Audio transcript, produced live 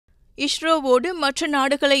இஸ்ரோவோடு மற்ற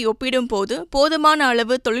நாடுகளை ஒப்பிடும்போது போதுமான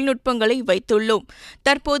அளவு தொழில்நுட்பங்களை வைத்துள்ளோம்.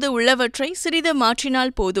 தற்போது உள்ளவற்றை சிறிது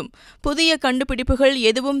மாற்றினால் போதும். புதிய கண்டுபிடிப்புகள்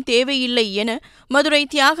எதுவும் தேவையில்லை என மதுரை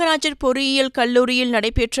தியாகராஜர் பொறியியல் கல்லூரியில்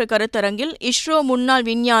நடைபெற்ற கருத்தரங்கில் இஸ்ரோ முன்னாள்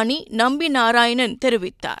விஞ்ஞானி நம்பி நாராயணன்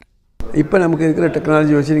தெரிவித்தார். இப்போ நமக்கு இருக்கிற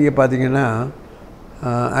டெக்னாலஜி வச்சு நீங்கள் பார்த்தீங்கன்னா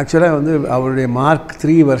ஆக்சுவலாக வந்து அவருடைய Mark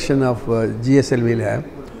 3 வெர்ஷன் ஆஃப் GSLVயில்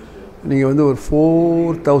நீங்கள் வந்து ஒரு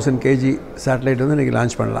 4000 kg சேட்டலைட் வந்து நீங்கள்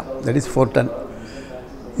லான்ச் பண்ணலாம். That is 4 ton.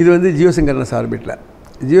 இது வந்து ஜியோசிங்கர்னஸ்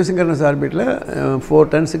ஆர்பிட்டில் 4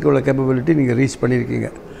 டன்ஸுக்கு உள்ள கேப்பபிலிட்டி நீங்கள் ரீச் பண்ணியிருக்கீங்க.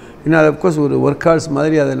 இன்னும் அது அஃப்கோர்ஸ் ஒரு ஒர்க் ஹார்ஸ்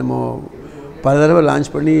மாதிரி அதை நம்ம பல தடவை லான்ச்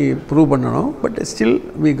பண்ணி ப்ரூவ் பண்ணணும். But still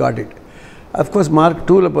we got it. Of course Mark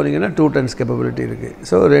 2ல் போனீங்கன்னா 2 டன்ஸ் கேப்பபிலிட்டி இருக்குது.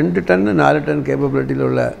 ஸோ 2 டன் 4 டன் கேப்பபிலிட்டியில்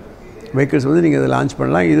உள்ள வெஹிக்கிள்ஸ் வந்து நீங்கள் அதை லான்ச்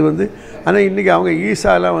பண்ணலாம். இது வந்து ஆனால் இன்றைக்கி அவங்க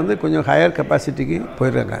ஈஸாலாம் வந்து கொஞ்சம் ஹையர் கெப்பாசிட்டிக்கு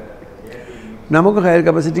போயிடுறாங்க. நமக்கும் ஹையர்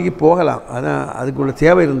கெப்பாசிட்டிக்கு போகலாம். அதான் அதுக்குள்ள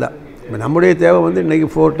தேவை இருந்தால். இப்போ நம்முடைய தேவை வந்து இன்றைக்கி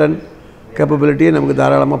 4 டன் கேப்பபிலிட்டியே நமக்கு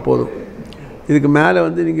தாராளமாக போதும். இதுக்கு மேலே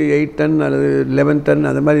வந்து நீங்கள் 8 டன் அல்லது 11 டன்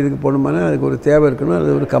அந்த மாதிரி இதுக்கு போகணுமானா அதுக்கு ஒரு தேவை இருக்கணும்.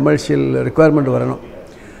 அது ஒரு கமர்ஷியல் ரெக்குவயர்மெண்ட் வரணும்.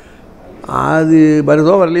 அது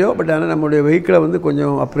வருதோ வரலையோ, பட் ஆனால் நம்மளுடைய வெஹிக்கிளை வந்து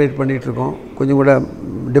கொஞ்சம் அப்கிரேட் பண்ணிகிட்ருக்கோம். கொஞ்சம் கூட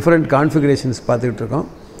டிஃப்ரெண்ட் கான்ஃபிகரேஷன்ஸ் பார்த்துக்கிட்டு இருக்கோம்.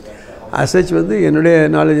 அசச் வந்து என்னுடைய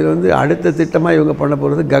நாலேஜில் வந்து அடுத்த திட்டமாக இவங்க பண்ண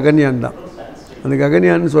போகிறது ககன்யான் தான். அந்த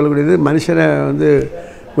ககன்யான்னு சொல்லக்கூடியது மனுஷனை வந்து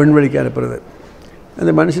விண்வெளிக்கு அனுப்புறது.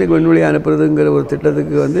 அந்த மனுஷனுக்கு விண்வெளி அனுப்புறதுங்கிற ஒரு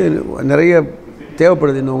திட்டத்துக்கு வந்து நிறைய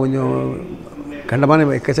தேவைப்படுது. இன்னும் கொஞ்சம் கண்டமான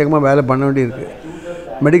எக்கச்சக்கமாக வேலை பண்ண வேண்டியிருக்கு.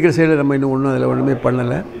 மெடிக்கல் சைடில் நம்ம இன்னும் அதில் ஒன்றுமே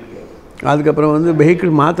பண்ணலை. அதுக்கப்புறம் வந்து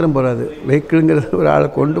வெஹிக்கிள் மாத்திரம் போகாது. வெஹிக்கிளுங்கிறது ஒரு ஆளை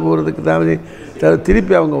கொண்டு போகிறதுக்கு தான்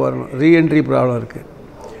திருப்பி அவங்க வரணும். ரீஎன்ட்ரி ப்ராப்ளம் இருக்குது.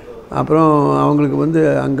 அப்புறம் அவங்களுக்கு வந்து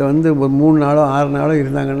அங்கே வந்து ஒரு 3 நாளோ 6 நாளோ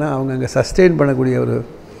இருந்தாங்கன்னா அவங்க அங்கே சஸ்டெயின் பண்ணக்கூடிய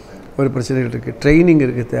ஒரு பிரச்சனைகள் இருக்குது. ட்ரைனிங்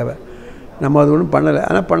இருக்குது தேவை. நம்ம அது ஒன்றும் பண்ணலை.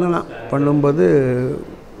 ஆனால் பண்ணலாம். பண்ணும்போது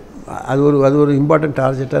அது ஒரு இம்பார்ட்டன்ட்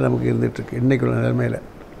டார்கெட்டாக நமக்கு இருந்துகிட்ருக்கு இன்றைக்குள்ள நிலைமையில்.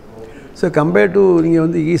 ஸோ கம்பேர்ட் டு நீங்கள்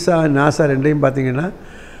வந்து ஈசா நாசா ரெண்டையும் பார்த்தீங்கன்னா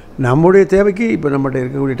நம்முடைய தேவைக்கு இப்போ நம்மகிட்ட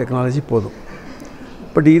இருக்கக்கூடிய டெக்னாலஜி போதும்.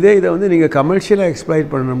 பட் இதை வந்து நீங்கள் கமர்ஷியலாக எக்ஸ்ப்ளாய்ட்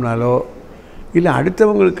பண்ணணும்னாலோ, இல்லை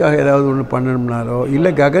அடுத்தவங்களுக்காக ஏதாவது ஒன்று பண்ணணும்னாலோ,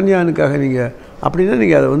 இல்லை ககன்யானுக்காக நீங்கள் அப்படின்னா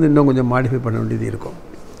நீங்கள் அதை வந்து இன்னும் கொஞ்சம் மாடிஃபை பண்ண வேண்டியது இருக்கும்.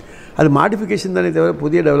 அது மாடிஃபிகேஷன் தானே தவிர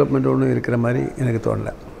புதிய டெவலப்மெண்ட் ஒன்றும் இருக்கிற மாதிரி எனக்கு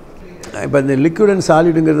தோணலை. இப்போ இந்த லிக்விட் அண்ட்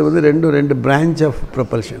சாலிடுங்கிறது வந்து ரெண்டு பிரான்ச் ஆஃப்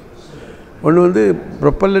ப்ரொப்பல்ஷன். ஒன்று வந்து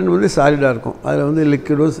ப்ரொப்பல்லன் வந்து சாலிடாக இருக்கும். அதில் வந்து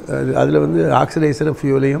லிக்விடும் அதில் வந்து ஆக்சிடைசரும்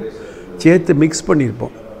ஃபியூலையும் சேர்த்து மிக்ஸ்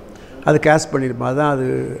பண்ணியிருப்போம். அது கேஸ் பண்ணியிருப்போம். அதுதான் அது.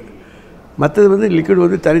 மற்றது வந்து லிக்விட்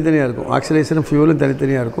வந்து தனித்தனியாக இருக்கும். ஆக்சிடைசரும் ஃபியூலும்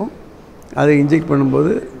தனித்தனியாக இருக்கும். அதை இன்ஜெக்ட்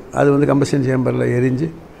பண்ணும்போது அது வந்து கம்பஷன் சேம்பரில் எரிஞ்சு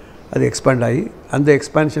அது எக்ஸ்பேண்ட் ஆகி அந்த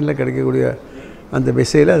எக்ஸ்பான்ஷனில் கிடைக்கக்கூடிய அந்த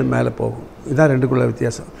விசையில் அது மேலே போகும். இதுதான் ரெண்டுக்குள்ள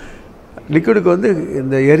வித்தியாசம். லிக்விடுக்கு வந்து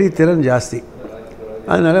இந்த திறன் ஜாஸ்தி.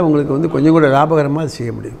 அதனால் உங்களுக்கு வந்து கொஞ்சம் கூட லாபகரமாக அது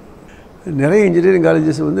செய்ய முடியும். நிறைய இன்ஜினியரிங்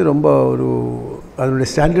காலேஜஸ் வந்து ரொம்ப அதனுடைய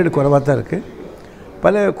ஸ்டாண்டர்டு குறைவாக தான் இருக்குது.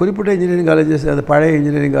 பல குறிப்பிட்ட இன்ஜினியரிங் காலேஜஸ், அந்த பழைய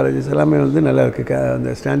இன்ஜினியரிங் காலேஜஸ் எல்லாமே வந்து நல்லா இருக்குது. அந்த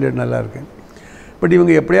ஸ்டாண்டர்ட் நல்லா இருக்குது. பட்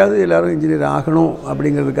இவங்க எப்படியாவது எல்லோரும் இன்ஜினியர் ஆகணும்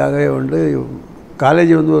அப்படிங்கிறதுக்காகவே வந்து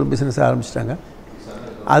காலேஜ் வந்து ஒரு பிஸ்னஸ் ஆரம்பிச்சிட்டாங்க.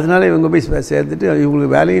 அதனால் இவங்க போய் சேர்த்துட்டு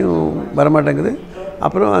இவங்களுக்கு வேலையும் வரமாட்டேங்குது.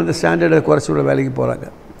 அப்புறம் அந்த ஸ்டாண்டர்டை குறைச்சி உள்ள வேலைக்கு போகிறாங்க.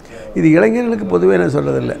 இது இளைஞர்களுக்கு பொதுவே நான்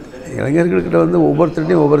சொல்கிறதில்ல. இளைஞர்கள்கிட்ட வந்து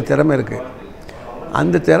ஒவ்வொருத்தருடையும் ஒவ்வொரு திறமை இருக்குது.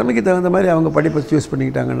 அந்த திறமைக்கு தகுந்த மாதிரி அவங்க படிப்பை சூஸ்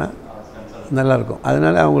பண்ணிக்கிட்டாங்கன்னா நல்லாயிருக்கும்.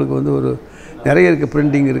 அதனால் அவங்களுக்கு வந்து நிறைய இருக்குது.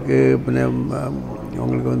 பிரிண்டிங் இருக்குது,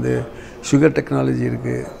 அவங்களுக்கு வந்து சுகர் டெக்னாலஜி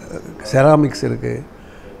இருக்குது, செராமிக்ஸ் இருக்குது,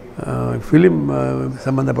 ஃபிலிம்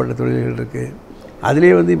சம்மந்தப்பட்ட தொழில்கள் இருக்குது.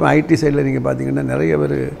 அதுலேயே வந்து இப்போ ஐடி சைடில் நீங்கள் பார்த்தீங்கன்னா நிறைய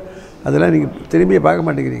பேர் அதெல்லாம் நீங்கள் திரும்பியே பார்க்க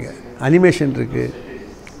மாட்டேங்கிறீங்க. அனிமேஷன் இருக்குது.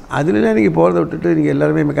 அதுலாம் நீங்கள் போகிறத விட்டுட்டு நீங்கள்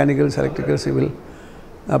எல்லாருமே மெக்கானிக்கல், எலக்ட்ரிக்கல், சிவில்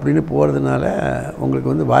அப்படின்னு போகிறதுனால உங்களுக்கு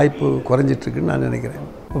வந்து வாய்ப்பு குறைஞ்சிட்ருக்குன்னு நான் நினைக்கிறேன்.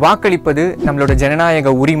 வாக்களிப்பது நம்மளோட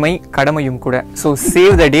ஜனநாயக உரிமை, கடமையும் கூட. So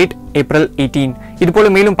save the date April 18. இது போல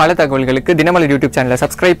மேலும் பல தகவல்களுக்கு தினமலர் யூடியூப் சேனலை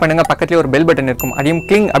சப்ஸ்கிரைப் பண்ணுங்க. பக்கத்துலேயே ஒரு பெல் பட்டன் இருக்கும். அதையும்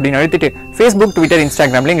கிளிங் அப்படின்னு அழுத்திட்டு Facebook, Twitter,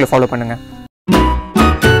 Instagramல எங்களை ஃபாலோ பண்ணுங்க.